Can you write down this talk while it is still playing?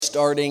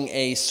starting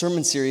a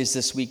sermon series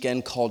this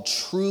weekend called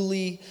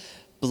Truly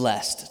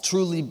Blessed.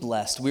 Truly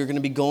Blessed. We're going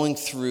to be going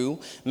through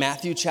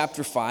Matthew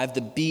chapter 5,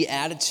 the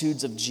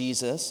Beatitudes of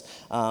Jesus.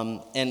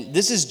 And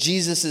this is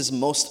Jesus'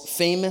 most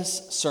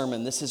famous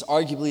sermon. This is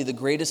arguably the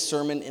greatest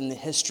sermon in the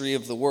history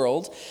of the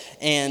world.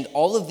 And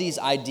all of these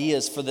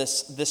ideas for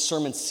this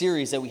sermon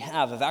series that we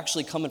have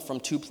actually come from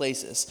two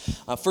places.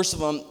 First of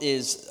them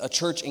is a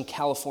church in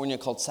California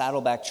called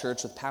Saddleback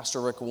Church with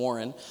Pastor Rick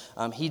Warren.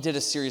 He did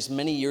a series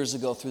many years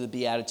ago through the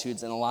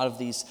Beatitudes, and a lot of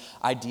these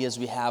ideas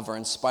we have are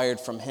inspired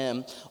from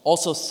him.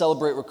 Also,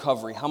 Celebrate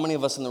Recovery. How many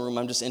of us in the room,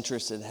 I'm just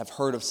interested, have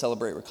heard of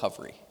Celebrate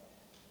Recovery?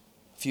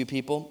 A few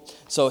people.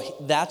 So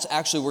that's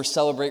actually where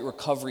Celebrate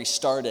Recovery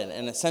started.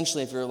 And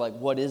essentially, if you're like,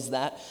 what is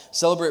that?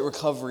 Celebrate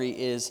Recovery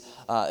is,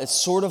 it's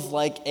sort of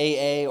like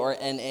AA or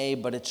NA,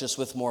 but it's just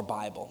with more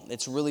Bible.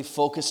 It's really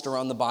focused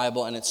around the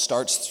Bible, and it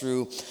starts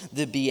through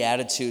the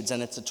Beatitudes.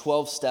 And it's a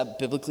 12-step,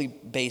 biblically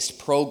based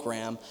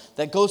program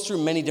that goes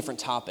through many different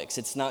topics.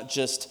 It's not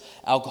just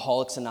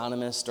Alcoholics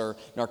Anonymous or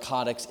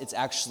narcotics. It's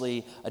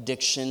actually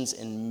addictions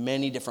in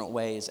many different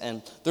ways.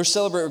 And there's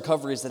Celebrate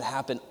Recoveries that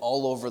happen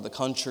all over the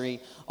country,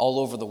 all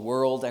over the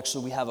world.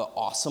 Actually, we have an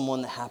awesome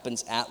one that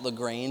happens at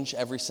LaGrange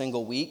every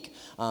single week.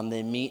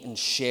 They meet and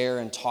share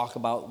and talk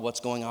about what's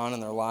going on in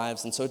their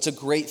lives. And so it's a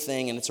great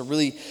thing, and it's a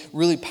really,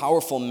 really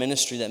powerful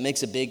ministry that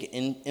makes a big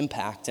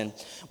impact. And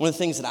one of the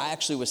things that I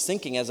actually was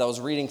thinking as I was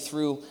reading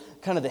through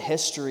kind of the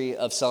history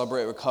of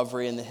Celebrate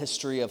Recovery and the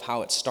history of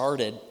how it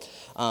started,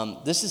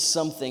 this is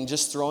something,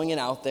 just throwing it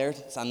out there.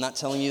 I'm not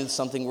telling you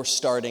something we're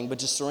starting, but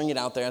just throwing it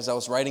out there. As I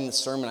was writing the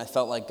sermon, I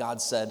felt like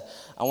God said,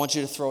 I want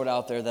you to throw it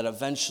out there that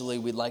eventually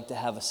we'd like to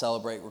have a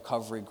Celebrate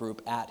Recovery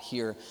group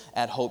here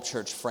at Hope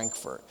Church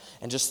Frankfort.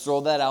 And just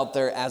throw that out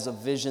there as a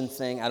vision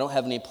thing. I don't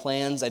have any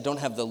plans. I don't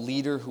have the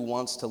leader who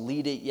wants to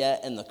lead it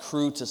yet and the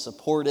crew to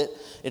support it.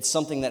 It's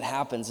something that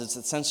happens. It's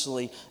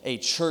essentially a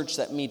church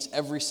that meets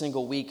every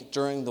single week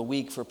during the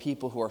week for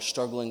people who are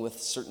struggling with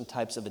certain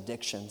types of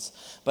addictions.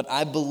 But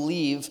I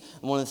believe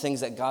one of the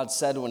things that God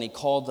said when he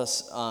called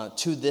us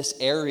to this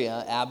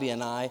area, Abby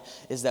and I,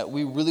 is that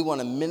we really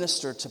want to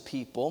minister to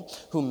people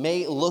who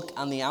may look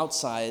on the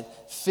outside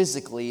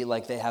physically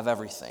like they have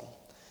everything,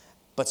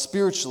 but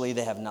spiritually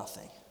they have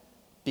nothing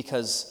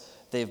because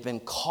they've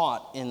been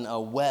caught in a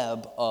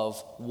web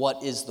of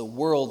what is the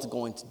world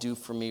going to do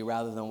for me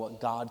rather than what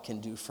God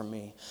can do for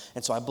me.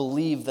 And so I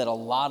believe that a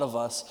lot of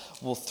us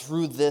will,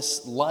 through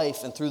this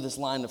life and through this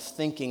line of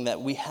thinking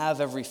that we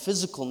have every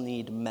physical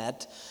need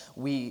met,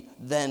 we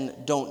then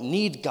don't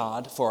need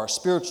God for our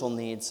spiritual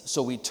needs,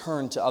 so we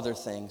turn to other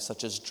things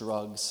such as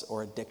drugs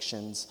or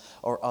addictions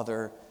or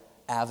other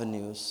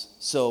avenues.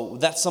 So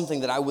that's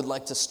something that I would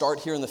like to start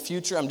here in the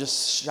future. I'm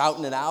just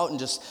shouting it out and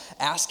just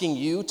asking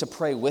you to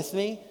pray with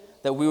me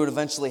that we would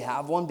eventually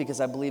have one,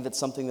 because I believe it's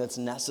something that's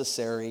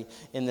necessary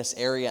in this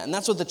area. And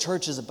that's what the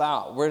church is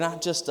about. We're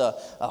not just a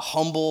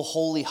humble,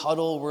 holy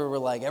huddle where we're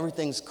like,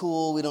 everything's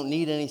cool, we don't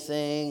need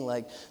anything,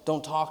 like,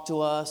 don't talk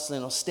to us,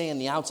 stay on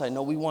the outside.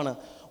 No, we want to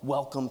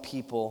welcome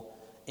people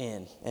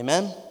in.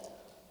 Amen?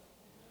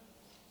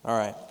 All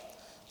right.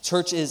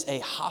 Church is a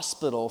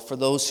hospital for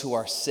those who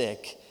are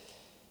sick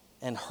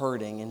and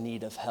hurting in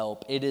need of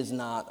help. It is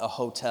not a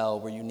hotel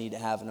where you need to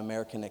have an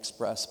American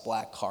Express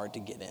black card to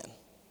get in.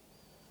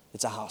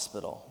 It's a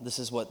hospital. This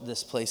is what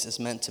this place is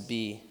meant to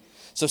be.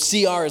 So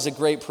CR is a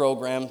great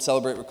program,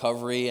 Celebrate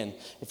Recovery, and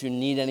if you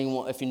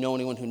know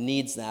anyone who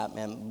needs that,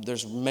 man,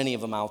 there's many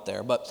of them out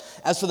there. But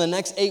as for the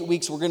next 8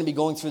 weeks, we're going to be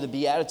going through the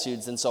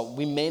Beatitudes, and so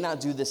we may not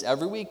do this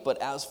every week,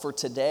 but as for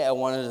today, I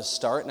wanted to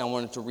start, and I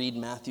wanted to read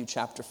Matthew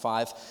chapter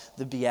 5,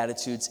 the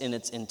Beatitudes in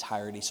its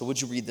entirety. So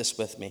would you read this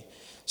with me?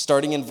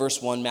 Starting in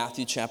verse 1,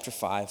 Matthew chapter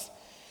 5.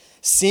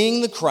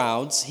 Seeing the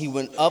crowds, he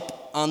went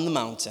up on the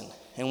mountain,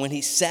 and when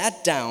he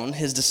sat down,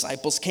 his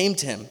disciples came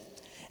to him.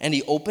 And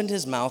he opened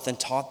his mouth and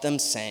taught them,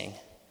 saying,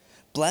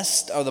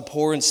 Blessed are the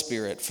poor in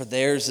spirit, for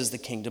theirs is the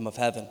kingdom of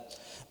heaven.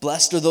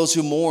 Blessed are those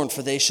who mourn,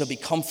 for they shall be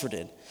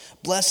comforted.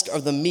 Blessed are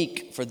the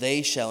meek, for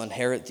they shall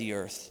inherit the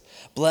earth.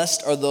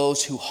 Blessed are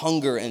those who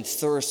hunger and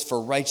thirst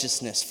for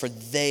righteousness, for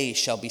they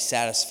shall be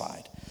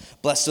satisfied.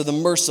 Blessed are the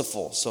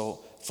merciful,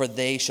 for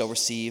they shall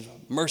receive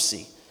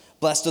mercy.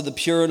 Blessed are the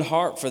pure in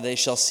heart, for they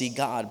shall see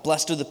God.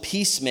 Blessed are the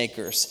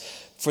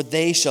peacemakers, for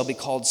they shall be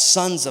called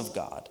sons of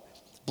God.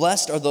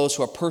 Blessed are those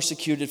who are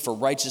persecuted for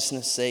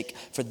righteousness' sake,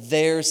 for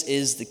theirs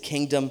is the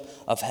kingdom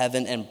of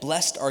heaven. And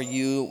blessed are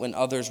you when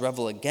others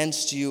rebel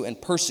against you and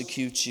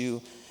persecute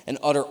you and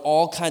utter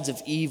all kinds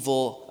of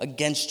evil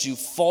against you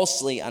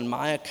falsely on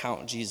my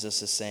account,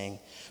 Jesus is saying.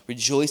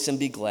 Rejoice and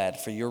be glad,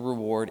 for your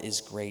reward is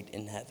great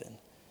in heaven.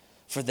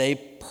 For they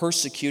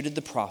persecuted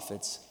the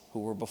prophets who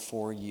were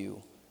before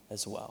you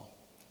as well.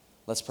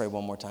 Let's pray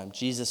one more time.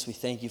 Jesus, we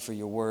thank you for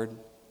your word.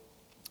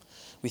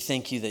 We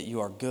thank you that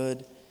you are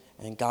good.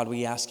 And God,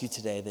 we ask you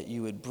today that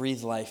you would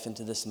breathe life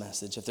into this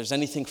message. If there's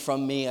anything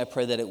from me, I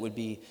pray that it would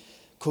be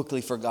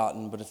quickly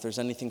forgotten. But if there's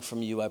anything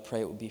from you, I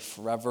pray it would be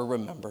forever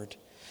remembered.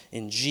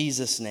 In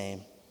Jesus'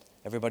 name,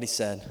 everybody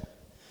said,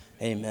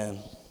 amen.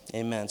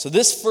 Amen. So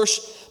this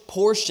first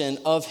portion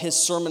of his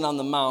Sermon on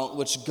the Mount,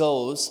 which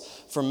goes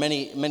for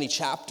many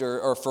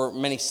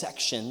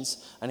sections,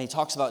 and he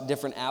talks about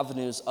different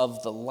avenues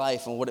of the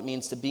life and what it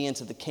means to be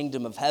into the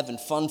kingdom of heaven.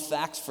 Fun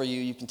fact for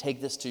you, you can take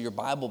this to your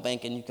Bible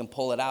bank and you can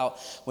pull it out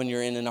when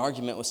you're in an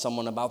argument with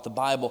someone about the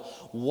Bible.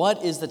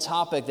 What is the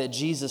topic that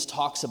Jesus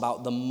talks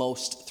about the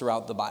most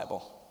throughout the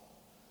Bible?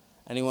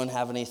 Anyone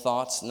have any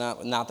thoughts?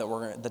 Not that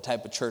we're the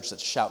type of church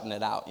that's shouting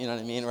it out, you know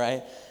what I mean,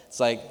 right? It's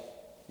like,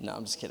 no,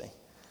 I'm just kidding.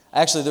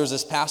 Actually, there was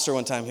this pastor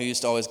one time who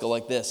used to always go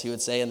like this. He would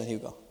say, and then he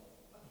would go.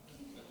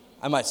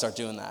 I might start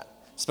doing that,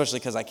 especially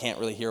because I can't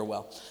really hear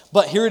well.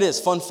 But here it is,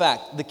 fun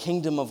fact, the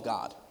kingdom of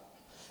God.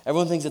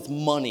 Everyone thinks it's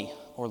money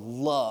or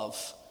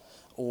love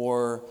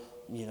or,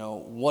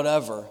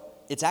 whatever.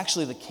 It's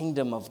actually the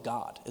kingdom of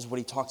God is what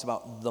he talks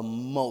about the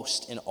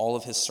most in all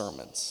of his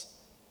sermons,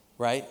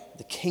 right?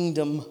 The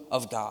kingdom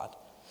of God.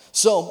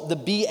 So the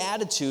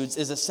Beatitudes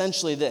is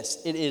essentially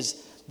this. It is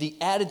the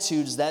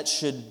attitudes that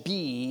should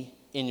be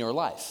in your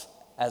life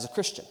as a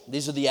Christian.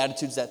 These are the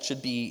attitudes that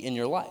should be in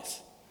your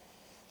life.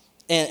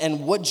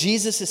 And what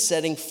Jesus is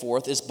setting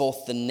forth is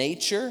both the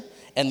nature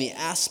and the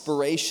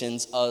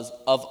aspirations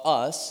of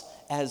us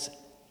as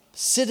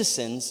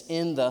citizens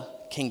in the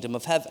kingdom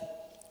of heaven,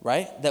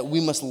 right? That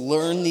we must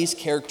learn these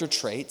character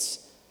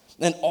traits.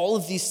 And all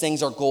of these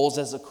things are goals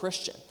as a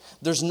Christian.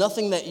 There's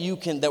nothing that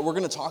we're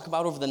going to talk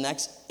about over the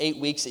next 8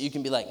 weeks that you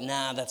can be like,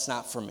 nah, that's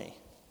not for me,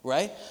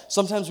 right?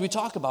 Sometimes we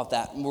talk about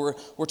that. And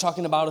we're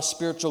talking about a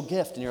spiritual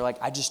gift, and you're like,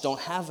 I just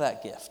don't have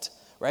that gift,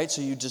 right?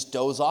 So you just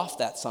doze off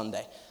that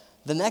Sunday.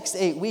 The next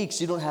 8 weeks,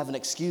 you don't have an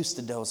excuse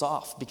to doze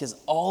off because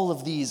all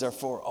of these are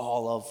for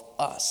all of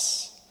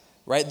us,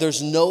 right?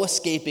 There's no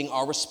escaping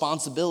our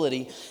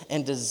responsibility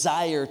and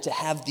desire to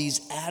have these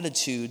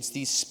attitudes,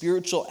 these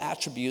spiritual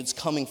attributes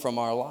coming from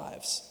our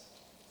lives.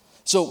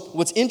 So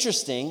what's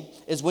interesting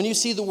is when you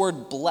see the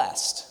word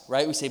blessed,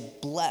 right? We say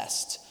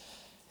blessed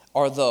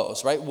are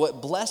those, right?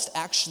 What blessed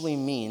actually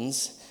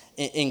means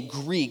in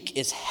Greek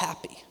is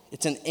happy.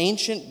 It's an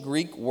ancient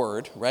Greek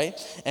word, right?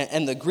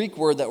 And the Greek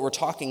word that we're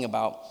talking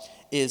about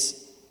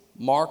is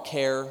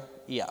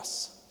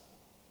makarios,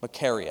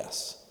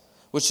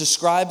 which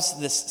describes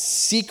this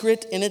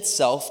secret in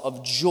itself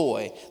of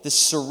joy, this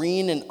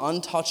serene and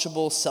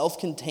untouchable,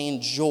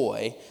 self-contained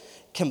joy,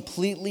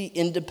 completely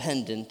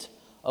independent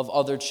of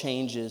other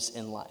changes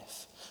in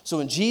life. So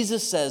when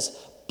Jesus says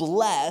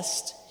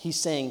blessed, he's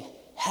saying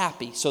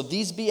happy. So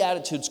these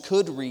Beatitudes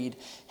could read,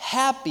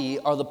 happy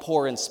are the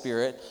poor in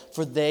spirit,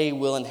 for they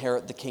will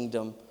inherit the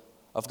kingdom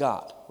of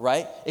God,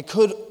 right? It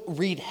could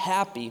read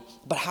happy,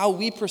 but how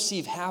we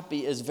perceive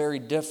happy is very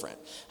different.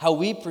 How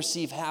we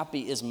perceive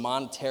happy is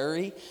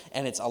monetary,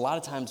 and it's a lot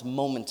of times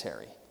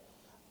momentary.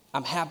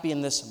 I'm happy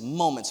in this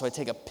moment, so I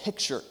take a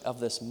picture of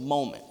this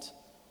moment.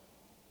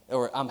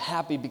 Or I'm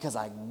happy because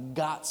I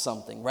got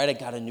something, right? I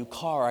got a new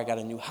car, I got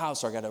a new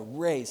house, or I got a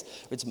raise.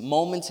 It's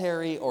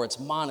momentary or it's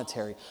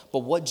monetary. But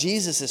what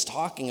Jesus is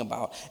talking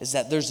about is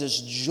that there's this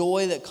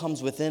joy that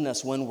comes within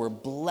us when we're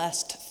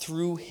blessed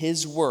through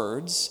his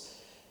words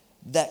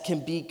that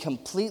can be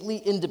completely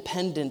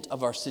independent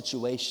of our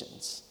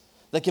situations,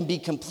 that can be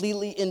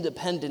completely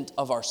independent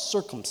of our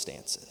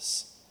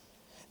circumstances.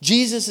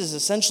 Jesus is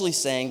essentially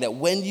saying that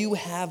when you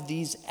have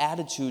these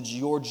attitudes,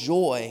 your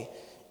joy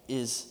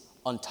is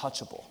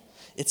untouchable.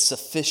 It's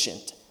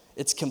sufficient.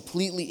 It's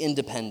completely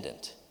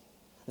independent.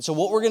 And so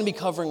what we're going to be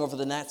covering over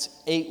the next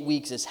 8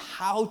 weeks is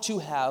how to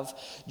have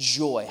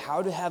joy,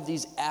 how to have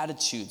these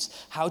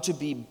attitudes, how to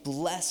be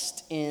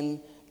blessed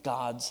in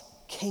God's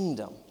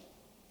kingdom.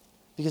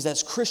 Because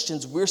as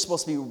Christians, we're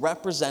supposed to be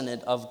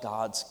representative of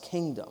God's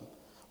kingdom.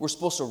 We're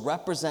supposed to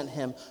represent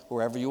him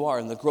wherever you are,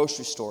 in the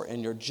grocery store,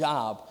 in your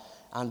job,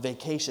 on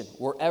vacation,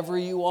 wherever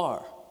you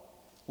are.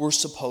 We're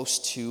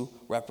supposed to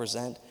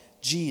represent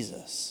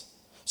Jesus.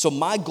 So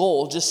my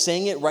goal, just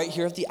saying it right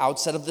here at the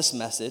outset of this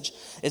message,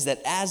 is that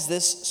as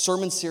this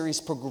sermon series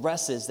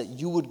progresses, that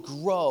you would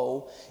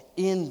grow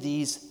in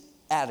these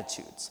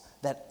attitudes,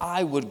 that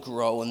I would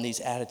grow in these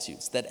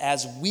attitudes, that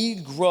as we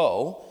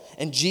grow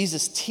and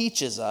Jesus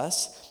teaches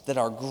us, that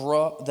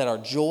our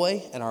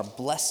joy and our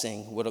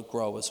blessing would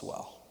grow as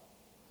well.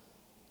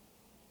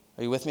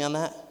 Are you with me on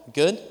that?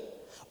 Good?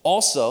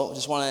 Also,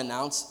 just want to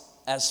announce,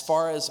 as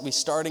far as we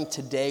starting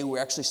today, we're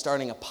actually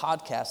starting a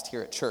podcast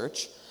here at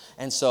church.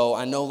 And so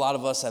I know a lot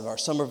of us have our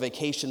summer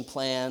vacation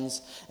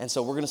plans. And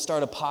so we're going to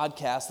start a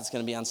podcast that's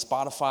going to be on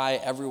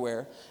Spotify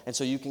everywhere. And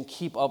so you can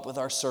keep up with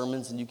our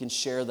sermons and you can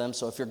share them.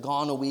 So if you're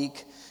gone a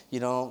week,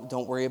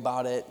 don't worry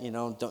about it.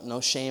 No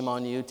shame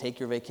on you. Take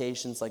your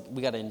vacations. Like,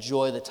 we got to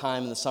enjoy the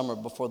time in the summer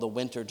before the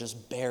winter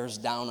just bears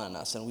down on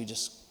us and we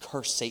just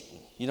curse Satan.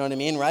 You know what I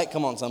mean, right?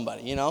 Come on,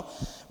 somebody,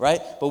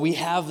 right? But we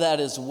have that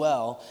as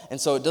well.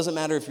 And so it doesn't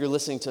matter if you're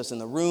listening to us in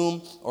the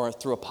room or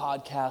through a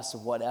podcast or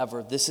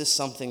whatever. This is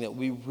something that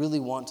we really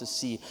want to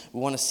see. We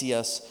want to see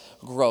us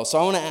grow. So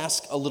I want to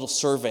ask a little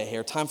survey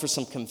here. Time for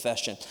some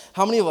confession.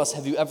 How many of us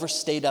have you ever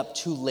stayed up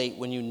too late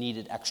when you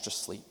needed extra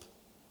sleep?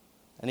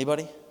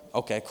 Anybody?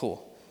 Okay,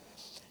 cool.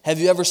 Have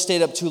you ever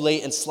stayed up too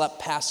late and slept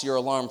past your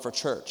alarm for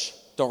church?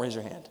 Don't raise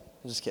your hand.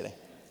 I'm just kidding.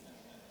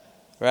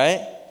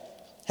 right?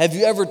 Have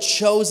you ever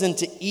chosen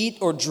to eat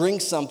or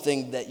drink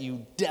something that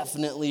you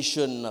definitely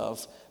shouldn't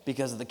have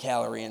because of the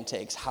calorie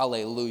intakes?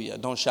 Hallelujah.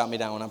 Don't shout me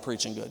down when I'm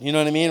preaching good. You know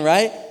what I mean,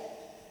 right?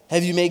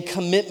 Have you made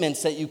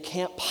commitments that you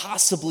can't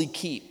possibly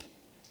keep?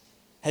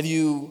 Have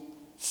you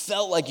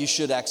felt like you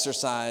should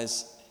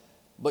exercise,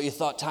 but you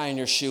thought tying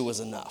your shoe was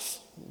enough,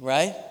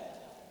 right?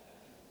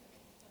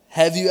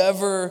 Have you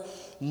ever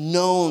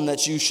known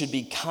that you should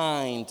be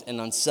kind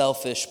and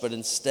unselfish, but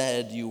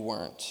instead you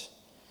weren't?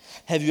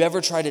 Have you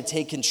ever tried to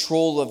take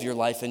control of your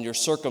life and your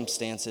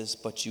circumstances,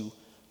 but you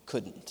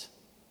couldn't?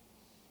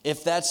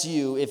 If that's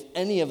you, if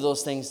any of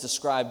those things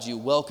described you,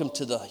 welcome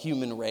to the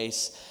human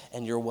race,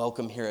 and you're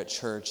welcome here at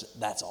church.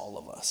 That's all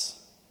of us.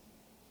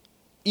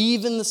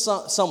 Even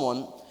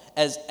someone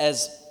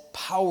as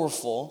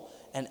powerful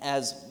and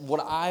as what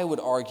I would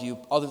argue,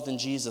 other than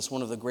Jesus,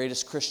 one of the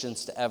greatest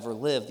Christians to ever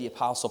live, the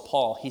Apostle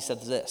Paul, he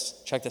said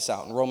this. Check this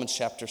out in Romans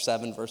chapter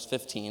 7, verse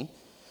 15.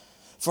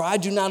 For I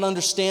do not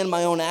understand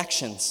my own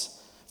actions,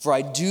 for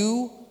I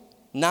do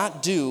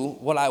not do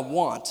what I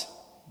want,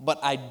 but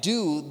I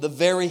do the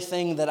very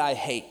thing that I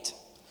hate.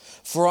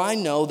 For I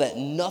know that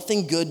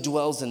nothing good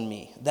dwells in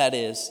me, that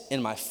is,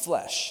 in my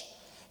flesh.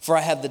 For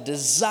I have the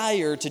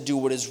desire to do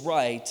what is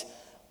right,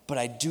 but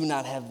I do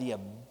not have the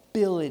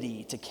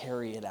ability to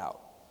carry it out.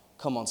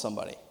 Come on,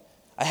 somebody.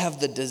 I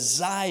have the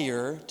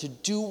desire to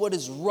do what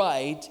is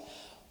right,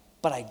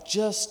 but I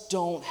just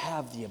don't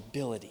have the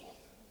ability.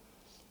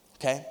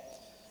 Okay?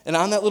 And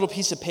on that little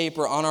piece of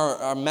paper, on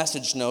our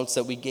message notes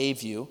that we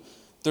gave you,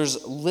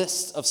 there's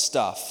lists of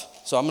stuff.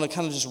 So I'm going to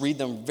kind of just read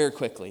them very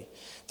quickly.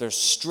 There's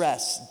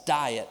stress,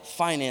 diet,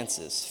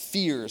 finances,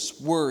 fears,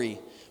 worry,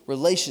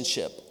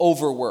 relationship,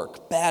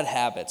 overwork, bad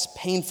habits,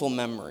 painful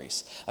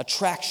memories,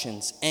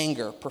 attractions,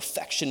 anger,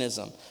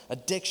 perfectionism,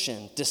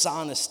 addiction,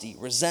 dishonesty,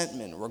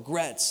 resentment,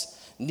 regrets,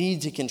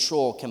 need to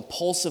control,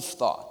 compulsive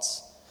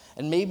thoughts.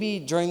 And maybe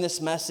during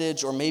this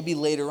message or maybe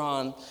later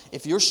on,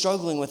 if you're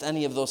struggling with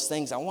any of those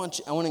things, I want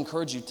to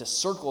encourage you to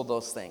circle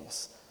those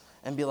things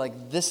and be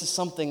like, this is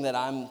something that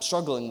I'm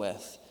struggling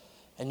with.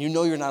 And you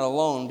know you're not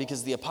alone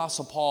because the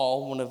Apostle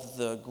Paul, one of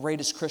the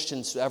greatest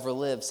Christians to ever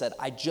live, said,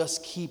 I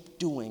just keep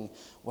doing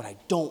what I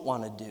don't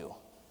want to do.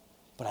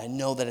 But I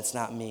know that it's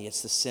not me,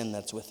 it's the sin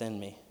that's within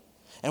me.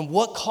 And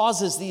what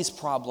causes these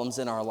problems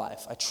in our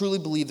life? I truly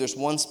believe there's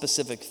one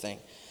specific thing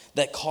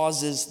that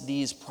causes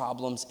these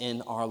problems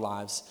in our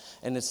lives.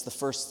 And it's the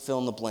first fill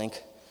in the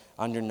blank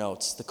on your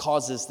notes. The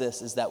cause is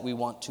this, is that we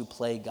want to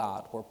play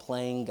God. We're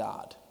playing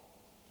God.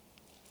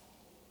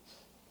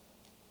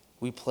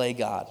 We play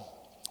God.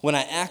 When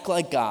I act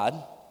like God,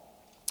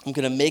 I'm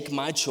going to make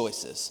my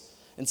choices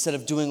instead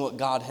of doing what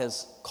God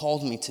has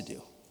called me to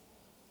do.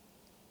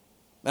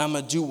 And I'm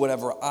going to do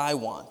whatever I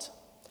want.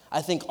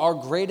 I think our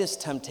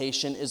greatest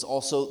temptation is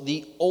also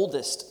the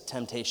oldest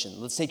temptation.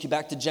 Let's take you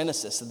back to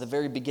Genesis at the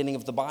very beginning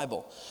of the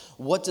Bible.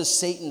 What does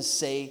Satan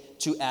say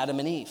to Adam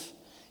and Eve?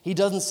 He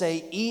doesn't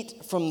say,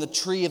 eat from the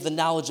tree of the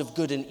knowledge of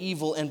good and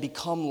evil and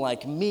become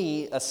like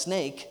me, a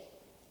snake.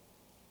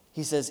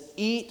 He says,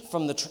 eat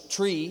from the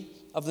tree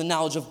of the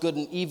knowledge of good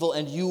and evil,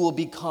 and you will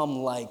become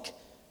like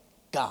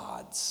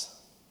gods.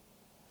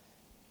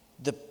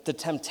 The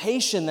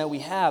temptation that we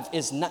have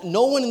is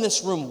no one in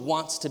this room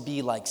wants to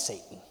be like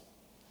Satan.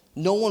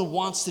 No one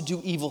wants to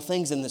do evil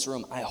things in this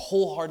room. I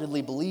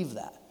wholeheartedly believe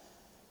that.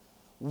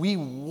 We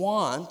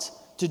want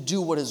to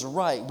do what is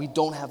right. We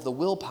don't have the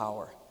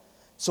willpower.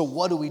 So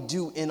what do we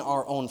do in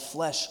our own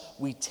flesh?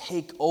 We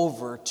take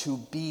over to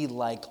be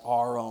like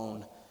our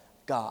own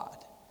God.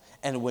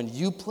 And when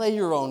you play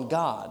your own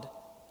God,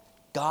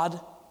 God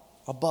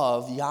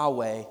above,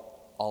 Yahweh,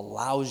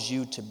 allows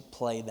you to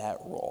play that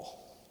role.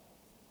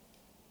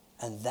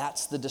 And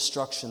that's the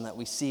destruction that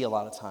we see a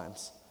lot of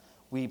times.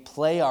 We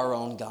play our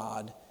own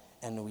God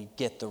and we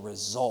get the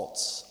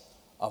results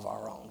of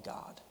our own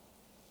God.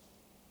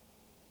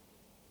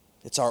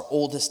 It's our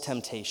oldest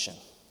temptation.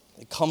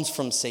 It comes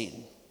from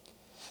Satan.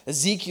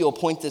 Ezekiel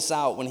points this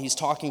out when he's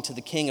talking to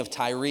the king of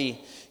Tyre.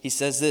 He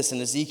says this in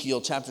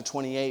Ezekiel chapter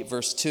 28,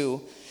 verse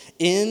 2.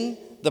 In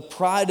the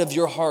pride of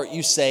your heart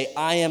you say,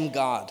 I am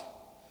God,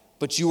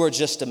 but you are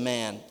just a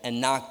man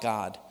and not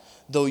God,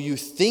 though you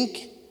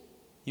think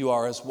you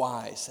are as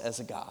wise as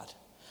a God.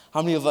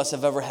 How many of us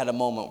have ever had a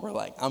moment where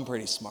like, I'm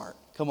pretty smart?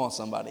 Come on,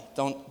 somebody.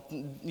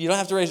 You don't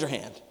have to raise your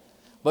hand.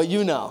 But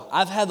you know,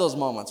 I've had those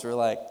moments where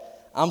like,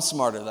 I'm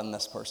smarter than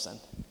this person.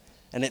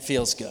 And it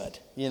feels good,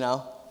 you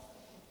know?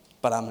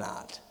 But I'm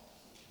not.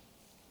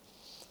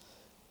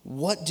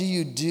 What do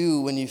you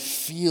do when you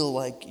feel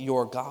like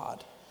you're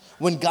God?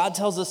 When God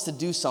tells us to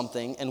do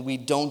something and we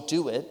don't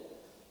do it,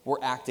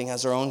 we're acting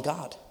as our own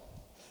God.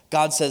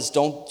 God says,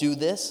 don't do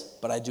this,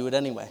 but I do it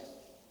anyway.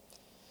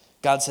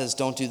 God says,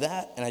 don't do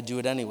that, and I do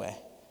it anyway.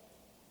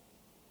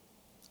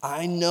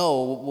 I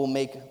know what will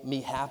make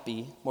me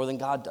happy more than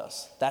God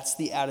does. That's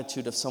the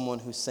attitude of someone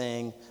who's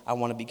saying, I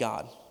want to be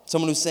God.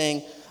 Someone who's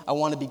saying, I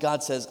want to be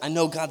God says, I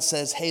know God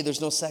says, hey, there's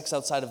no sex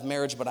outside of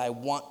marriage, but I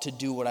want to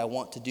do what I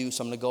want to do,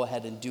 so I'm going to go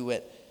ahead and do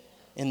it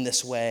in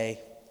this way.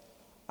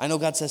 I know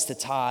God says to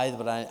tithe,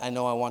 but I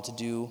know I want to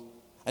do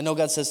I know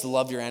God says to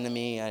love your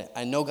enemy.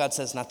 I know God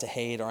says not to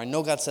hate, or I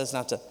know God says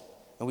not to,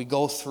 and we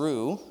go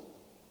through,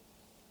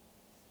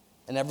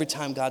 and every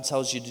time God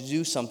tells you to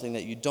do something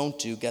that you don't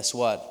do, guess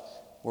what?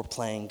 We're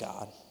playing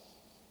God.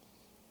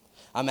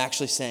 I'm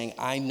actually saying,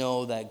 I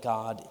know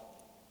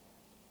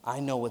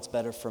what's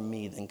better for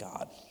me than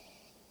God.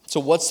 So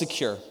what's the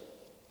cure?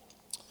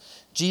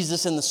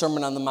 Jesus in the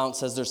Sermon on the Mount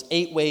says there's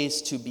 8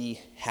 ways to be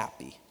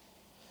happy.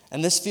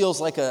 And this feels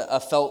like a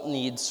felt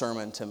need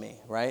sermon to me,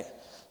 right?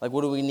 Like,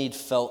 what do we need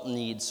felt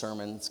need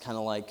sermon? It's kind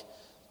of like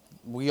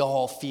we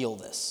all feel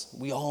this.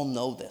 We all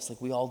know this.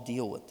 Like, we all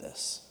deal with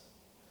this.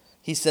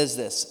 He says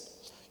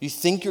this: you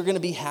think you're going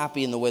to be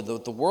happy in the way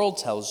that the world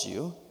tells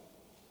you.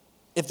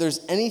 If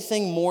there's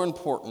anything more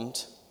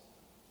important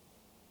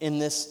in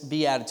this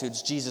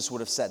Beatitudes, Jesus would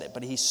have said it.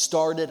 But he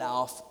started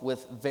off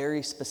with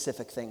very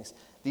specific things.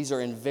 These are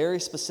in very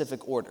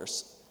specific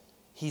orders.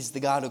 He's the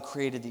God who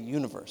created the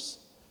universe.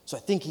 So I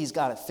think he's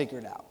got it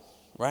figured out,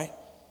 right?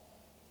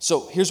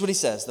 So here's what he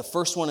says. The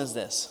first one is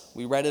this.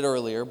 We read it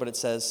earlier, but it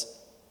says,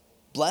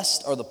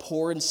 blessed are the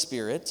poor in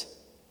spirit,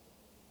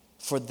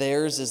 for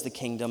theirs is the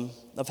kingdom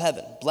of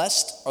heaven.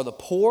 Blessed are the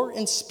poor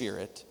in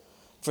spirit,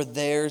 for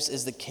theirs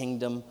is the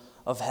kingdom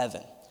of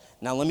heaven.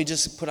 Now let me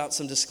just put out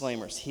some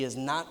disclaimers. He is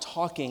not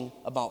talking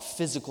about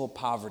physical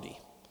poverty.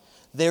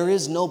 There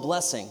is no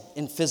blessing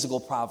in physical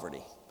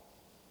poverty,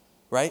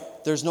 right?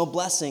 There's no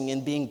blessing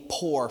in being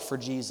poor for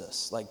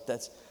Jesus.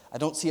 I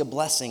don't see a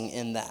blessing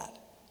in that.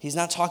 He's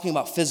not talking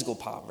about physical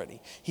poverty.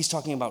 He's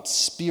talking about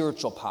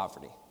spiritual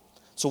poverty.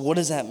 So what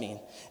does that mean?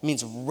 It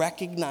means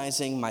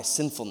recognizing my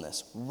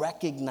sinfulness,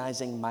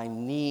 recognizing my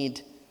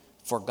need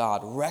for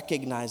God,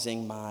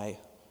 recognizing my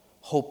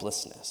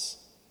hopelessness.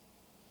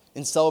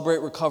 In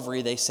Celebrate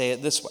Recovery, they say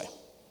it this way: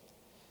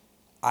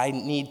 I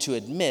need to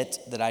admit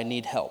that I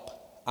need help.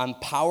 I'm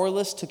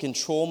powerless to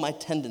control my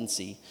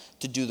tendency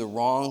to do the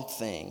wrong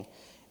thing,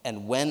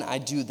 and when I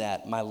do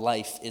that, my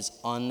life is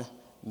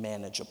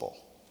unmanageable.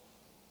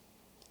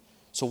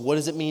 So what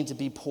does it mean to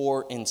be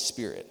poor in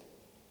spirit?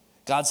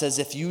 God says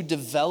if you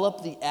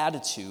develop the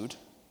attitude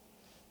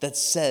that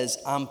says,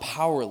 I'm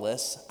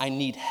powerless, I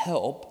need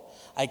help,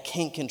 I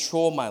can't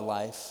control my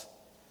life,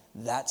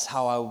 that's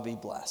how I will be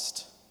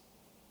blessed.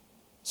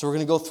 So we're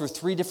going to go through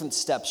 3 different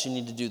steps you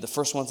need to do. The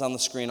first one's on the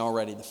screen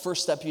already. The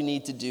first step you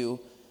need to do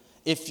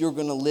if you're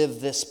going to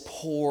live this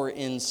poor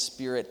in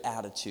spirit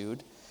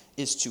attitude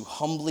is to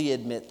humbly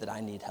admit that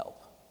I need help.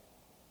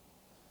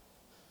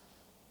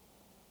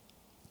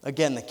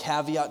 Again, the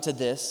caveat to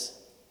this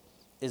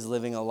is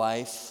living a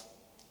life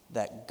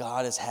that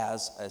God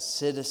has as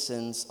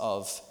citizens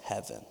of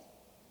heaven.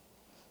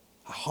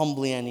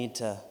 Humbly, I need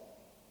to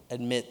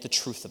admit the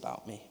truth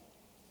about me.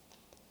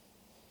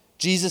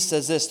 Jesus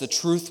says this: the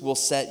truth will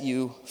set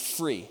you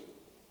free,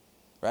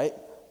 right?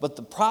 But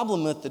the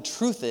problem with the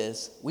truth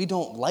is we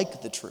don't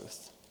like the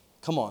truth.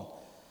 Come on.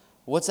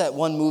 What's that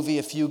one movie,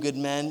 A Few Good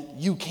Men?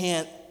 You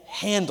can't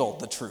handle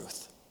the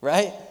truth,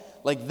 right?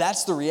 Like,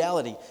 that's the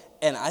reality.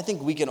 And I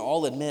think we can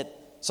all admit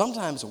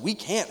sometimes we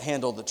can't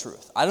handle the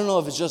truth. I don't know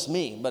if it's just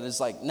me, but it's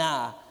like,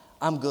 nah,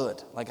 I'm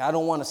good. Like, I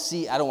don't want to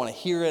see, I don't want to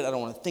hear it, I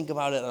don't want to think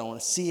about it, I don't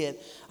want to see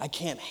it. I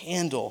can't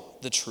handle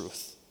the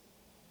truth,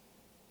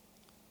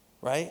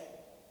 right?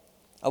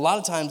 A lot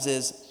of times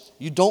is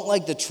you don't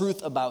like the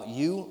truth about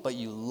you, but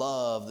you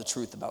love the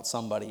truth about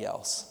somebody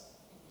else.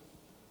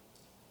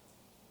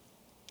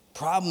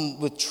 Problem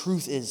with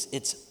truth is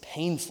it's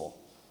painful.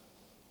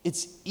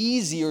 It's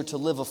easier to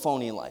live a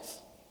phony life.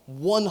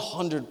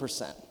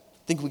 100%. I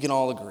think we can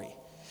all agree.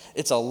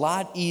 It's a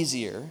lot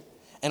easier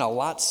and a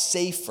lot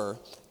safer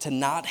to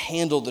not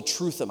handle the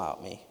truth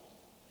about me,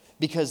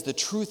 because the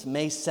truth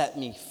may set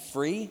me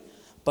free,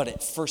 but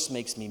it first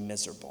makes me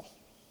miserable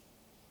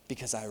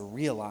because I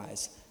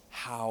realize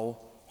how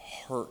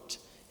hurt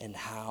and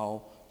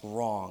how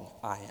wrong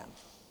I am.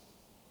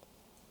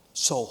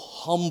 So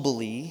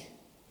humbly,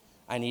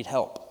 I need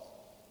help.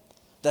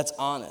 That's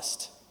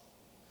honest.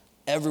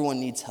 Everyone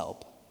needs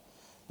help.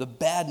 The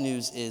bad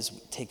news is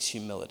it takes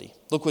humility.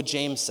 Look what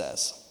James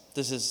says.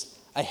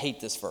 I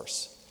hate this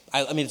verse.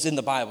 I mean, it's in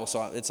the Bible,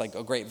 so it's like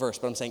a great verse,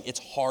 but I'm saying it's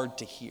hard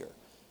to hear,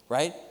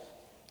 right?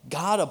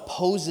 God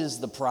opposes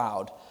the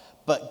proud,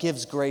 but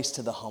gives grace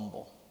to the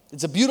humble.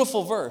 It's a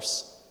beautiful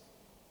verse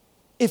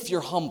if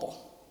you're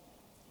humble.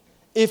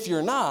 If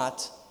you're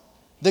not,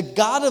 the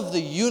God of the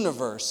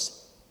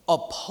universe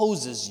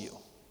opposes you.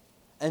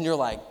 And you're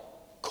like,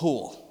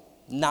 cool,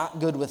 not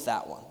good with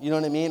that one. You know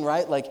what I mean,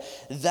 right? Like,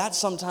 that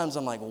sometimes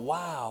I'm like,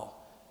 wow.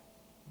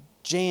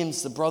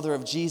 James, the brother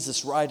of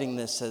Jesus, writing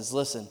this says,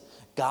 listen,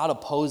 God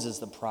opposes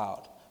the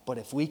proud, but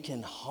if we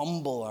can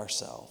humble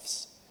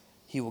ourselves,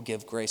 he will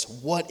give grace.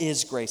 What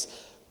is grace?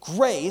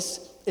 Grace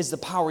is the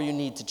power you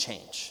need to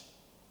change.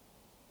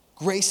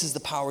 Grace is the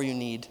power you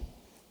need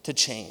to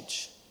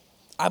change.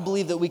 I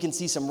believe that we can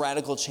see some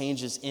radical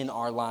changes in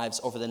our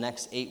lives over the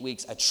next 8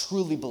 weeks. I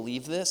truly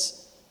believe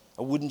this.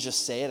 I wouldn't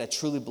just say it, I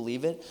truly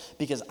believe it,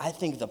 because I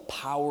think the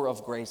power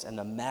of grace and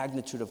the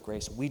magnitude of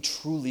grace, we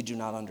truly do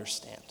not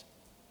understand.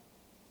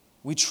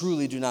 We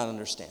truly do not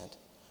understand.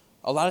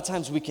 A lot of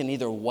times we can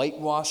either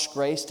whitewash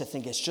grace to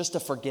think it's just a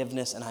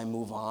forgiveness and I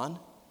move on.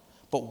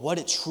 But what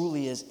it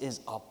truly is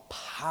a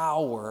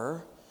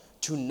power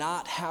to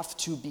not have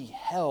to be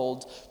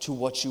held to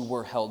what you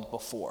were held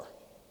before.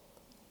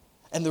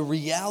 And the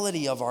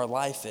reality of our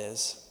life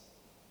is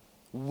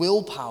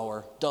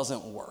willpower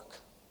doesn't work,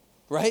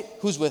 right?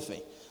 Who's with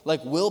me?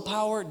 Like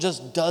willpower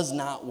just does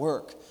not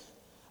work.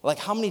 Like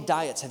how many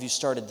diets have you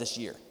started this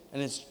year?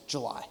 And it's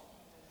July.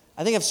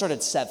 I think I've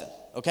started 7,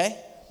 okay?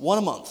 1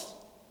 a month.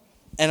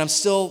 And I'm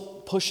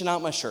still pushing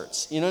out my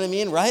shirts. You know what I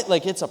mean, right?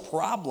 Like it's a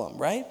problem,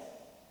 right?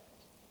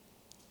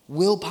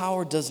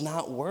 Willpower does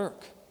not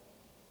work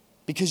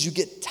because you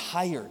get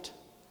tired,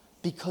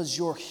 because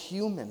you're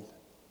human.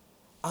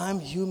 I'm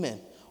human.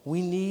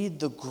 We need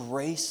the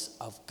grace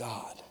of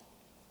God.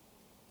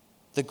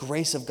 The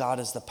grace of God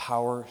is the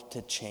power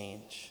to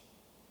change.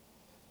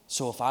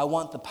 So if I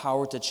want the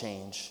power to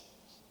change,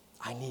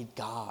 I need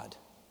God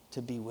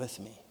to be with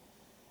me.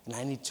 And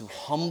I need to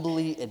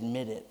humbly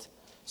admit it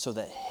so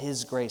that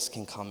his grace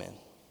can come in.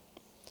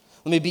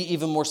 Let me be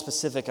even more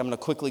specific. I'm going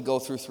to quickly go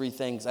through 3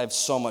 things. I have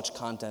so much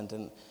content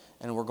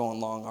and we're going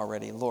long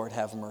already. Lord,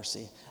 have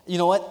mercy. You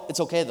know what?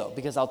 It's okay though,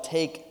 because I'll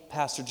take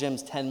Pastor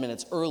Jim's 10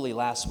 minutes early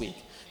last week.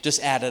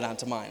 Just add it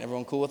onto mine.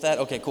 Everyone cool with that?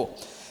 Okay, cool.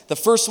 The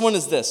first one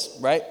is this,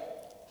 right?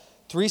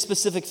 3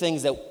 specific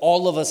things that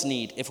all of us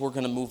need if we're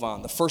going to move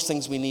on. The first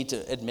things we need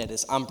to admit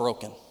is I'm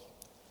broken.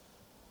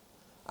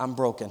 I'm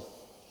broken.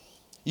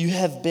 You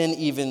have been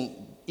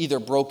either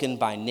broken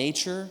by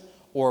nature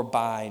or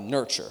by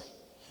nurture.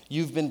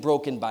 You've been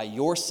broken by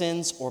your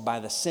sins or by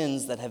the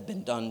sins that have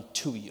been done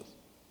to you,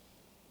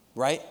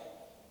 right?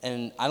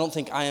 And I don't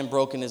think I am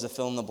broken is a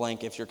fill in the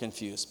blank if you're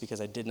confused,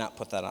 because I did not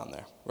put that on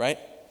there, right?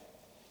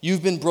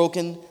 You've been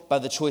broken by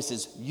the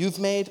choices you've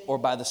made or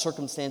by the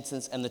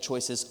circumstances and the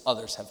choices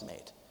others have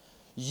made.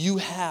 You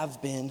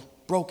have been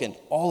broken.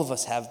 All of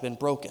us have been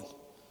broken.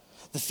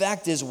 The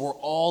fact is we're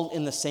all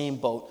in the same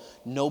boat.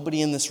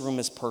 Nobody in this room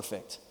is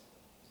perfect,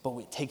 but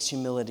it takes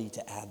humility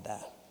to add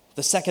that.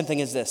 The second thing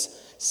is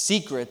this: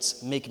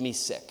 secrets make me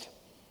sick.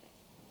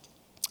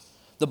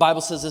 The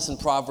Bible says this in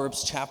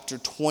Proverbs chapter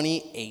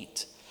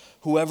 28.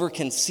 Whoever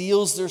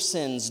conceals their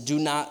sins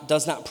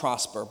does not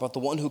prosper, but the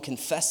one who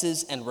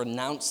confesses and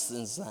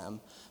renounces them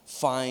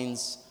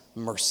finds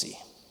mercy.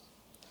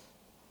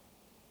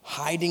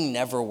 Hiding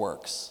never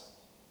works.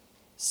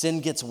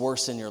 Sin gets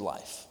worse in your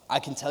life. I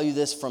can tell you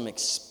this from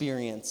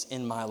experience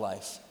in my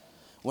life.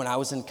 When I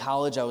was in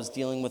college, I was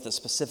dealing with a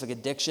specific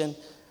addiction,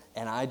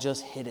 and I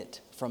just hid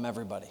it from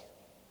everybody.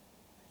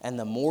 And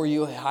the more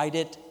you hide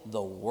it,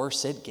 the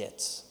worse it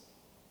gets,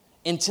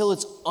 until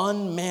it's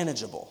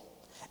unmanageable.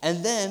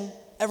 And then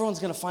everyone's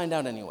going to find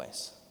out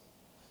anyways.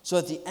 So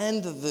at the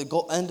end of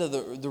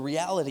the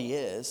reality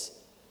is,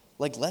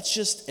 like, let's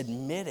just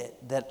admit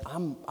it that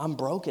I'm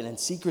broken and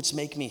secrets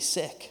make me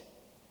sick,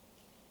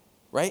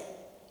 right?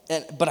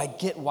 But I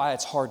get why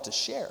it's hard to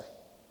share.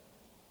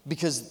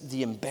 Because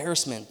the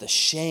embarrassment, the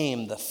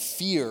shame, the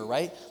fear,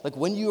 right? Like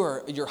when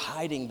you're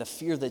hiding the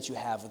fear that you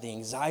have, or the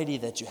anxiety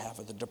that you have,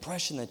 or the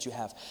depression that you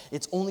have,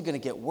 it's only going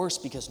to get worse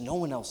because no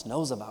one else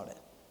knows about it.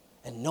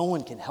 And no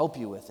one can help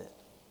you with it.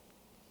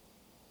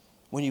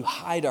 When you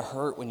hide a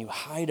hurt, when you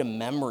hide a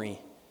memory,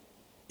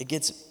 it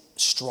gets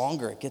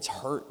stronger, it gets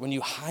hurt. When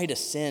you hide a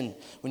sin,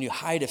 when you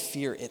hide a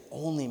fear, it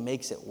only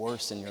makes it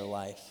worse in your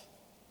life.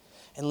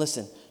 And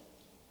listen,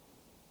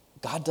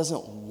 God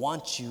doesn't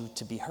want you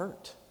to be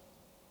hurt.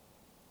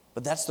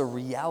 But that's the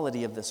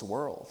reality of this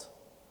world.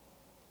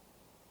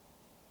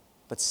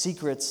 But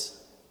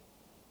secrets,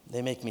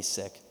 they make me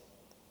sick.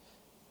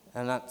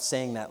 And I'm not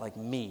saying that like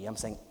me, I'm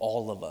saying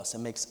all of us. It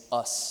makes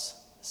us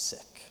sick.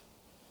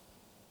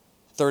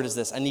 Third is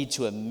this: I need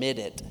to admit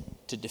it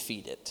to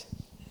defeat it.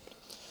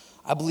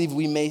 I believe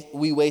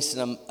we waste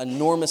an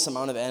enormous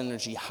amount of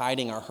energy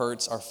hiding our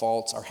hurts, our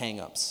faults, our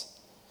hang-ups.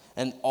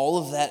 And all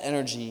of that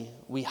energy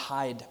we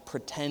hide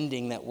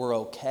pretending that we're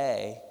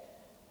okay.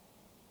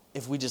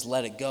 If we just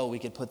let it go, we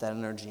could put that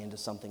energy into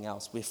something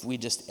else. If we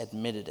just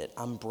admitted it,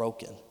 I'm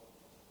broken.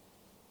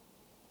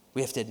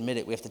 We have to admit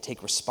it. We have to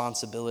take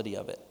responsibility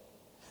of it.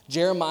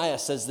 Jeremiah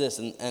says this,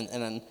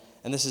 and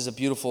this is a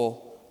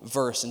beautiful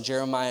verse. In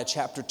Jeremiah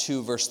chapter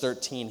 2, verse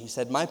 13, he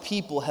said, "My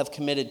people have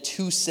committed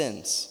 2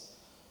 sins.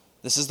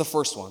 This is the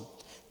first one.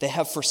 They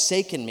have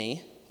forsaken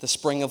me, the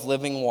spring of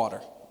living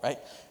water," right?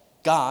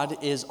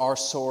 God is our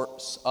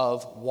source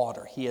of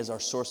water. He is our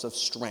source of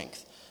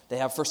strength. They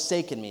have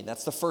forsaken me.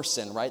 That's the first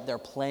sin, right? They're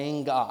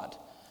playing God.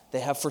 They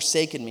have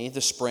forsaken me,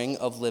 the spring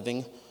of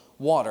living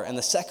water. And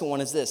the second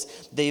one is this: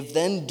 they've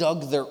then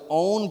dug their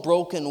own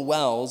broken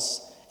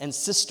wells and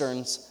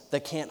cisterns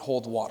that can't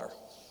hold water.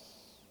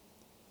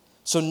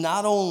 So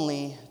not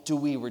only do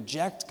we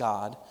reject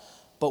God,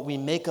 but we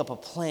make up a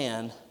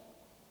plan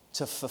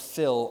to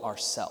fulfill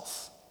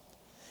ourselves.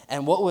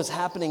 And what was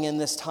happening in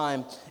this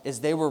time is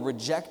they were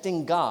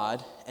rejecting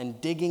God and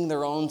digging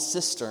their own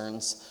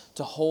cisterns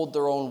to hold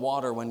their own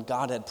water when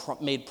God had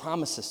made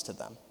promises to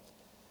them.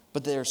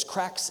 But there's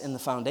cracks in the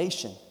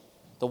foundation.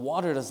 The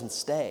water doesn't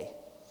stay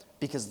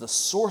because the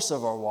source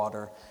of our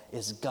water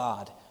is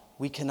God.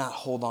 we cannot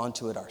hold on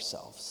to it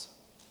ourselves.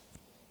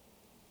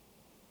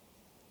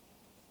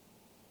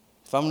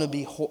 If I'm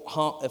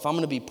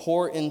going to be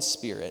poor in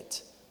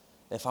spirit,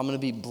 if I'm going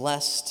to be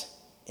blessed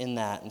in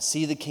that and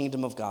see the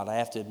kingdom of God, I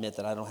have to admit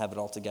that I don't have it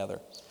all together.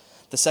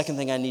 The second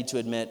thing I need to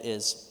admit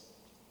is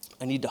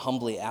I need to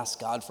humbly ask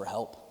God for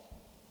help.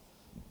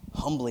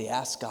 Humbly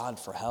ask God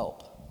for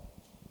help.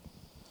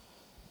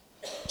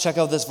 Check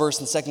out this verse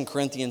in 2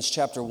 Corinthians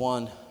chapter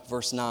 1,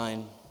 verse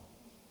 9. It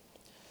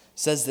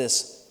says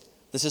this.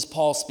 This is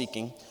Paul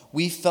speaking.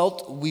 We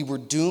felt we were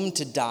doomed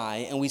to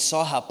die, and we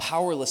saw how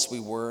powerless we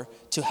were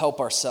to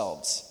help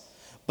ourselves.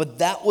 But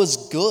that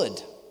was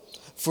good,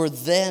 for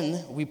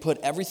then we put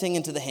everything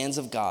into the hands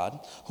of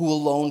God, who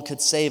alone could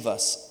save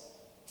us,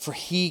 for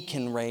he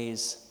can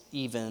raise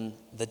even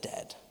the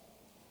dead.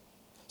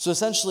 So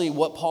essentially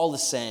what Paul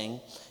is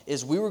saying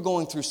is we were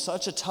going through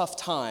such a tough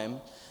time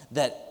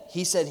that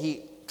he said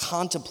he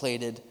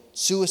contemplated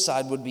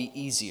suicide would be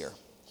easier.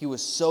 He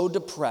was so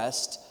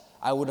depressed,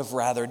 I would have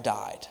rather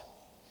died.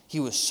 He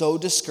was so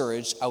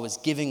discouraged, I was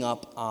giving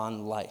up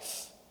on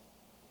life.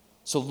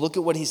 So look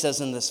at what he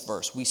says in this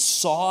verse. We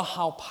saw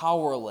how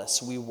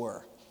powerless we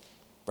were,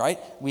 right?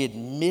 We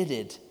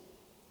admitted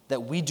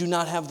that we do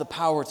not have the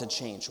power to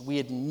change. We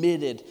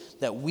admitted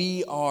that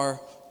we are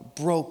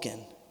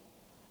broken.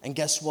 And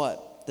guess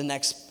what? The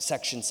next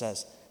section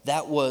says,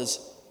 that was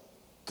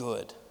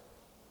good.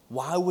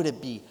 Why would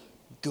it be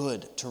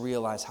good to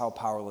realize how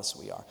powerless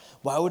we are?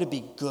 Why would it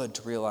be good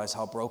to realize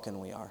how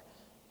broken we are?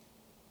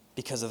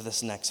 Because of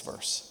this next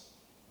verse.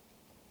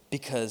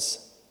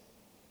 Because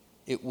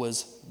it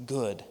was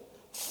good.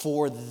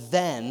 For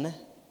then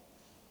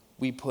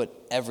we put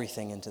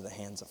everything into the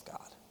hands of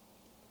God.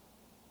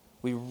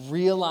 We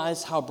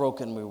realized how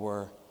broken we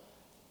were,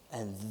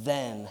 and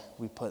then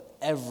we put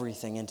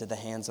everything into the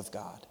hands of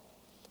God.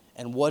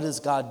 And what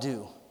does God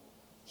do?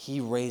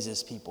 He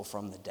raises people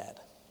from the dead.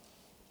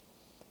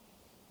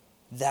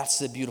 That's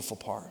the beautiful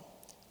part.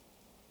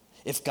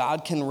 If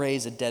God can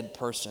raise a dead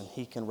person,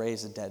 he can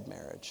raise a dead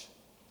marriage.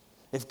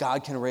 If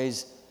God can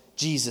raise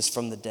Jesus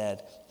from the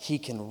dead, he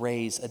can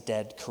raise a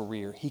dead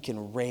career. He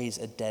can raise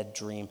a dead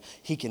dream.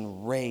 He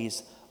can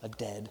raise a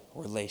dead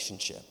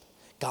relationship.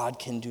 God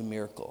can do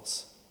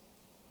miracles.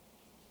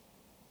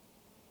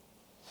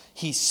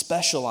 He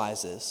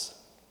specializes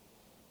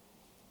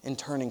in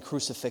turning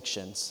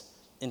crucifixions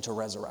into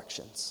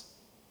resurrections.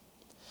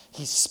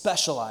 He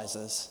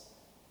specializes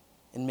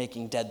in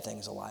making dead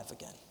things alive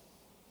again.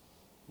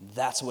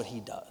 That's what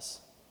he does.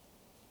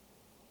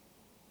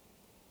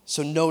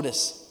 So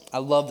notice, I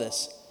love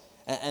this.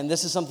 And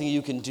this is something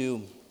you can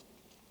do.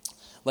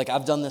 Like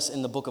I've done this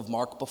in the book of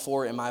Mark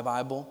before in my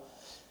Bible.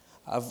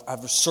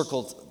 I've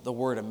circled the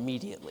word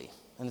immediately.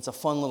 And it's a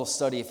fun little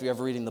study if you're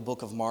ever reading the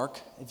book of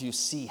Mark, if you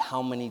see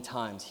how many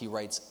times he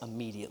writes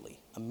immediately,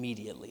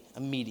 immediately,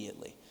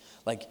 immediately.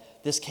 Like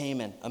this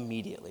came in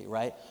immediately,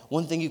 right?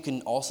 One thing you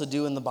can also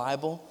do in the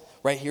Bible,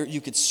 right here, you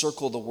could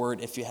circle the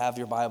word, if you have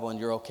your Bible and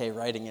you're okay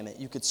writing in it,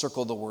 you could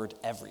circle the word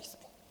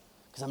everything.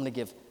 Because I'm going to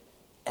give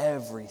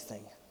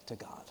everything to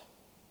God.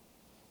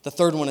 The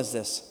third one is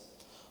this: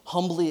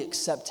 humbly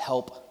accept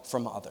help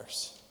from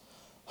others.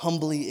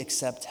 Humbly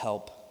accept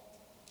help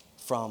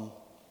from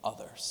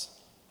others.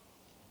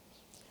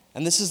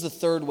 And this is the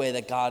third way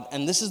that God,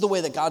 and this is the way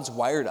that God's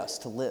wired us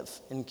to live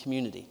in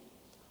community.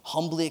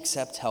 Humbly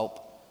accept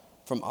help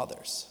from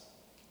others.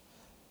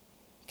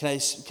 Can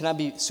I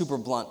be super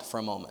blunt for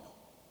a moment?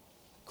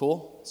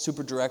 Cool?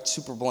 Super direct,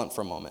 super blunt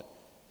for a moment.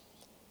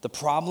 The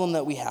problem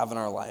that we have in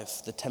our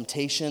life, the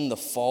temptation, the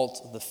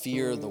fault, the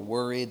fear, the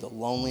worry, the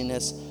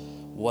loneliness,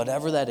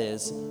 whatever that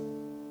is,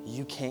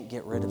 you can't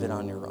get rid of it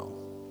on your own.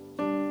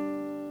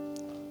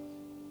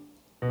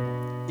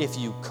 If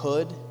you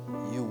could,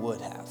 you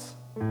would have.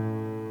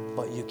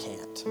 But you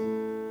can't.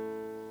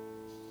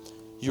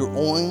 You're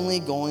only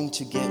going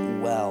to get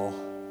well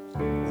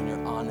when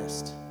you're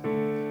honest.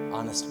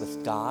 Honest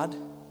with God,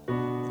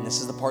 and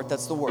this is the part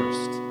that's the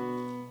worst,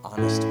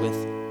 honest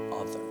with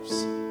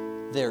others.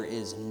 There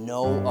is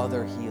no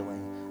other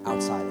healing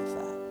outside of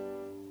that.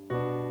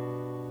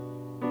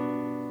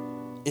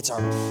 It's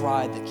our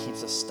pride that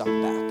keeps us stuck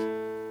back.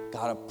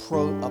 God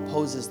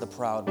opposes the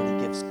proud, but he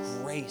gives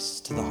grace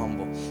to the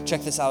humble.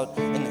 Check this out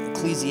in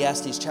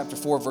Ecclesiastes chapter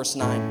 4, verse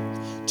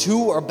 9.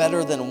 2 are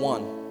better than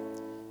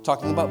 1,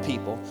 talking about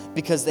people,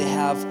 because they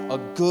have a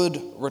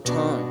good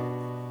return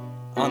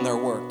on their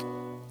work.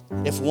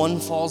 If one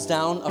falls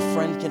down, a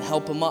friend can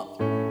help him up.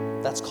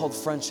 That's called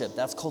friendship.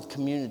 That's called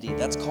community.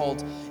 That's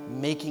called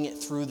making it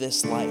through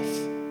this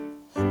life.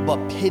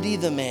 But pity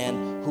the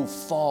man who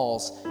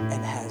falls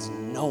and has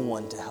no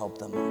one to help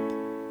them up.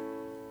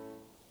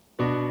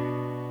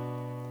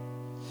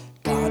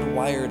 God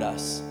wired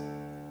us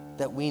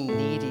that we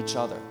need each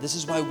other. This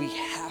is why we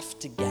have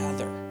to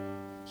gather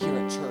here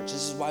at church.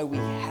 This is why we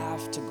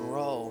have to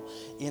grow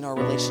in our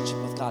relationship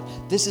with God.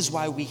 This is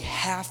why we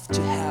have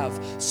to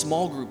have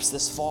small groups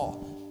this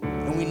fall.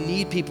 And we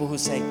need people who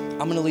say, I'm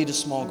going to lead a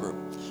small group.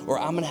 Or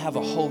I'm going to have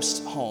a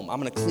host home. I'm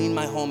going to clean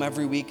my home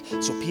every week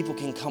so people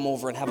can come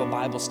over and have a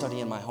Bible study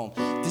in my home.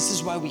 This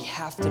is why we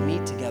have to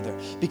meet together,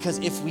 because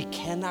if we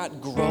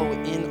cannot grow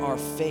in our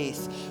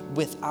faith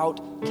without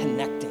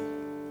connecting,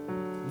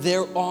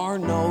 there are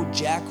no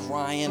Jack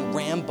Ryan,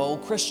 Rambo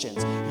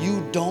Christians.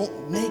 You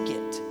don't make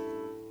it.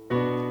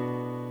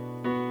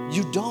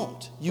 You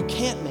don't. You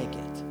can't make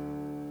it.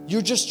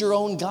 You're just your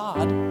own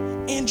God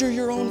and you're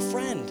your own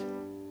friend.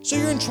 So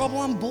you're in trouble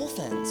on both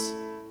ends.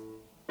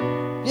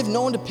 You have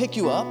no one to pick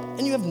you up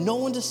and you have no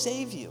one to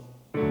save you.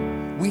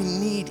 We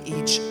need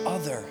each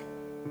other.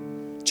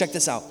 Check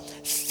this out.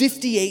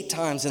 58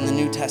 times in the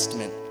New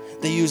Testament,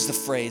 they use the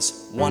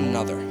phrase one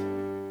another.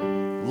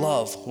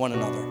 Love one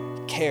another.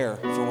 Care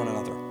for one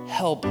another.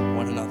 Help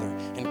one another.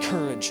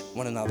 Encourage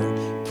one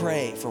another.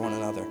 Pray for one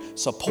another.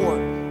 Support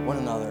one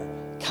another.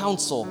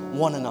 Counsel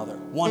one another.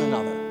 One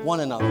another. One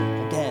another.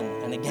 Again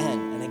and again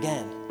and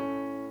again.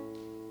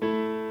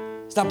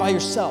 It's not by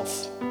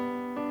yourself.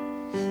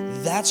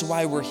 That's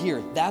why we're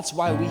here. That's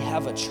why we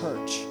have a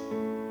church.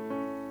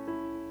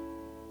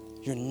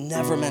 You're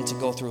never meant to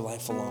go through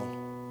life alone.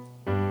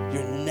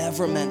 You're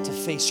never meant to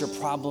face your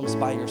problems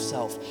by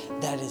yourself.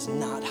 That is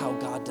not how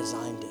God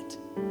designed it.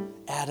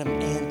 Adam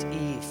and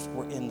Eve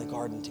were in the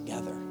garden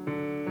together.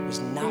 It was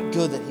not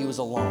good that he was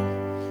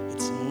alone.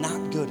 It's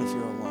not good if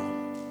you're alone.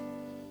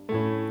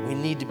 We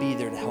need to be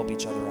there to help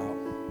each other out.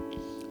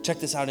 Check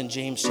this out in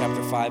James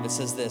chapter 5. It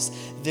says this,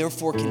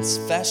 therefore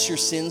confess your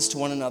sins to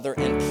one another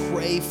and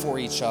pray for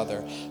each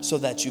other so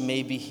that you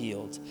may be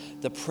healed.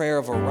 The prayer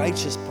of a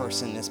righteous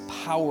person is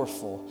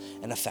powerful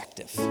and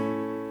effective.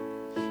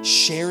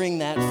 Sharing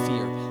that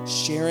fear,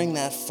 sharing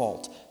that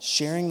fault,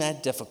 sharing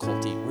that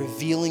difficulty,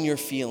 revealing your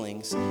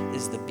feelings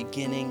is the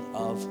beginning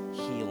of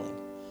healing.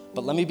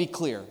 But let me be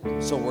clear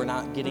so we're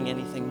not getting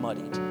anything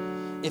muddied.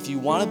 If you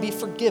want to be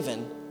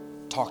forgiven,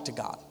 talk to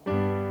God.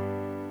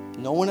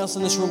 No one else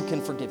in this room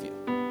can forgive you.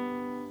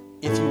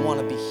 If you want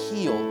to be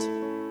healed,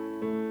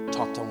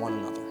 talk to one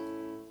another.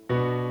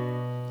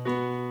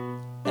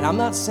 And I'm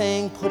not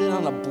saying put it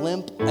on a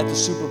blimp at the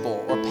Super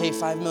Bowl or pay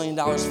 $5 million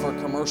for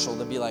a commercial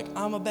to be like,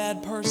 I'm a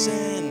bad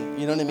person.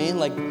 You know what I mean?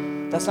 Like,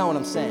 that's not what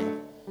I'm saying.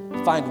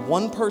 Find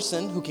one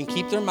person who can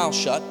keep their mouth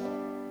shut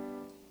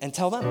and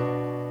tell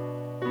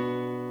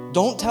them.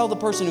 Don't tell the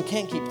person who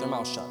can't keep their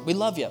mouth shut. We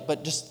love you,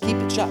 but just keep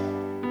it shut.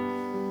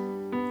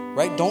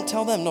 Right? Don't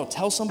tell them. No,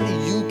 tell somebody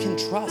you can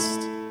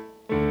trust.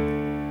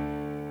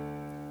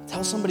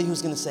 Tell somebody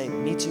who's going to say,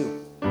 me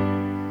too.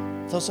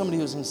 Tell somebody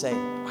who's going to say,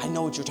 I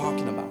know what you're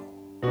talking about.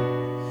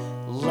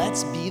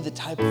 Let's be the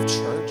type of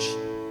church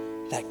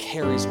that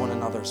carries one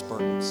another's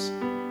burdens.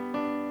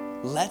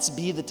 Let's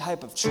be the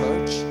type of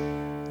church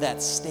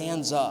that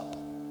stands up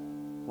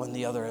when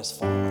the other has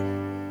fallen.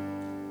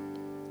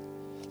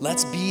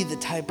 Let's be the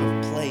type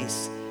of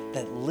place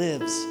that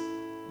lives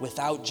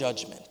without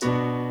judgment.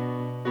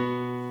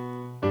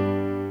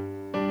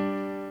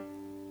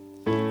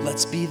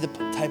 Let's be the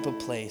type of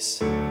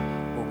place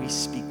where we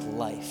speak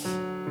life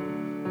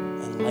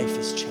and life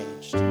is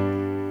changed.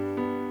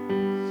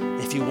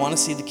 If you want to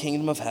see the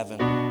kingdom of heaven,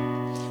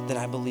 then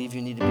I believe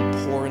you need to be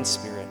poor in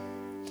spirit.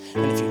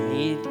 And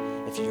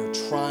if you're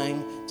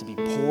trying to be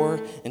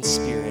poor in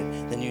spirit,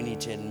 then you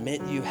need to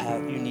admit you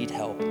need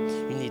help.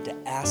 You need to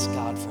ask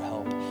God for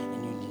help,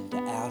 and you need to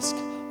ask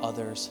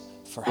others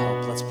for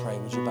help. Let's pray.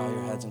 Would you bow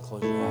your heads and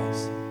close your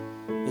eyes?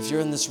 If you're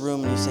in this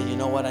room and you say, you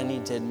know what, I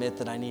need to admit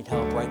that I need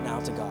help right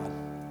now to God.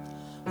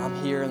 I'm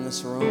here in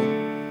this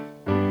room,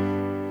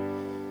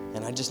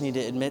 and I just need to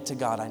admit to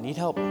God, I need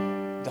help.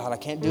 God, I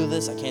can't do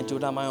this. I can't do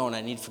it on my own.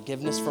 I need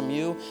forgiveness from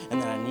you,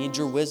 and then I need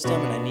your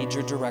wisdom, and I need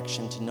your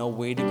direction to know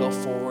where to go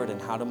forward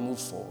and how to move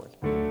forward.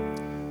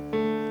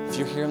 If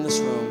you're here in this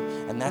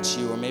room, and that's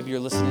you, or maybe you're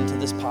listening to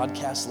this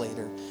podcast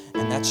later,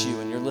 and that's you,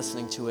 and you're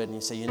listening to it, and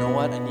you say, you know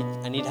what,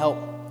 I need help.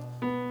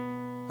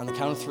 On the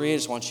count of 3, I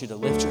just want you to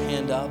lift your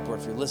hand up, or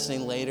if you're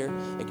listening later,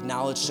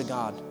 acknowledge to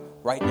God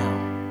right now.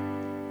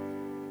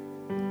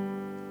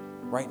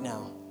 Right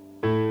now.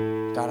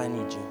 God, I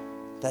need you.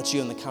 That's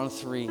you on the count of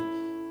 3.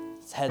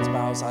 Heads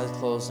bowed, eyes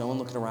closed, no one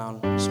looking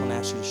around. I just want to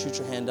ask you to shoot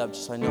your hand up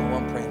just so I know who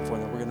I'm praying for,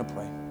 and then we're going to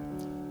pray.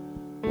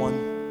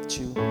 1,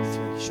 2,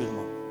 3. Shoot them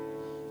up.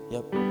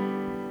 Yep.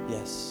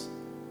 Yes.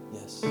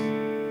 Yes.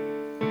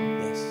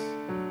 Yes.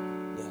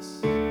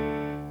 Yes.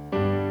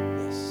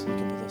 Yes. You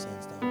can put those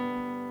hands down.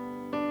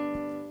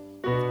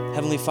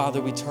 Heavenly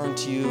Father, we turn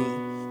to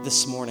you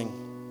this morning.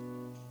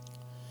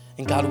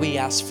 And God, we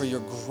ask for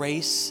your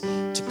grace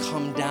to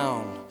come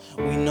down.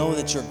 We know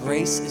that your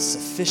grace is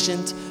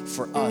sufficient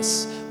for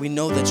us. We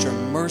know that your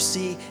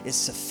mercy is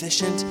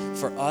sufficient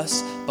for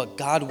us. But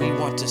God, we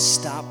want to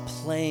stop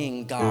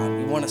playing God.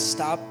 We want to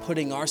stop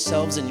putting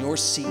ourselves in your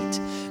seat.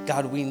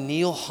 God, we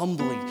kneel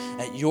humbly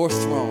at your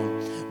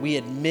throne. We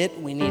admit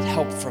we need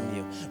help from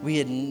you. We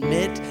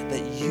admit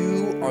that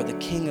you are the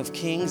King of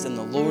Kings and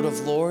the Lord of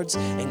Lords.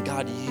 And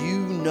God, you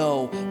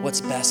know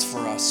what's best for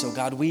us. So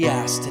God, we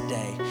ask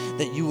today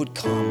that you would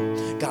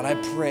come. God, I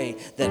pray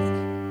that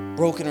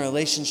broken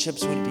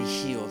relationships would be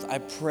healed. I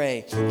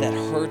pray that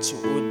hurts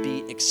would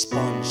be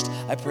expunged.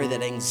 I pray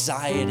that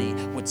anxiety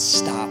would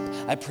stop.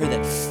 I pray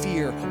that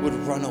fear would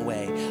run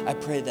away. I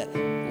pray that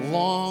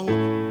long,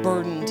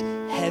 burdened,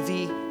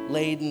 heavy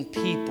laden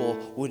people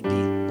would be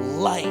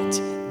light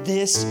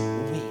this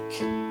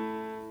week.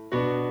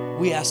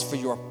 We ask for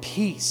your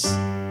peace,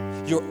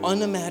 your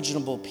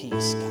unimaginable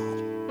peace,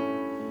 God.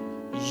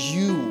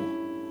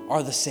 You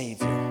are the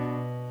Savior.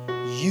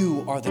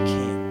 You are the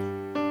King.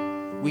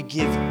 We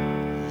give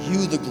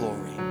you the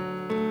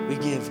glory. We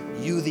give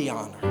you the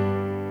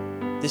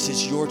honor. This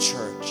is your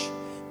church.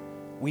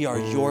 We are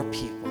your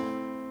people.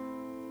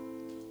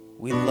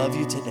 We love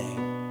you today.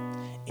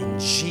 In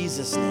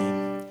Jesus'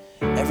 name,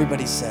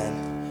 everybody said,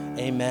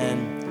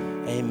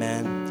 amen,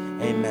 amen,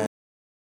 amen.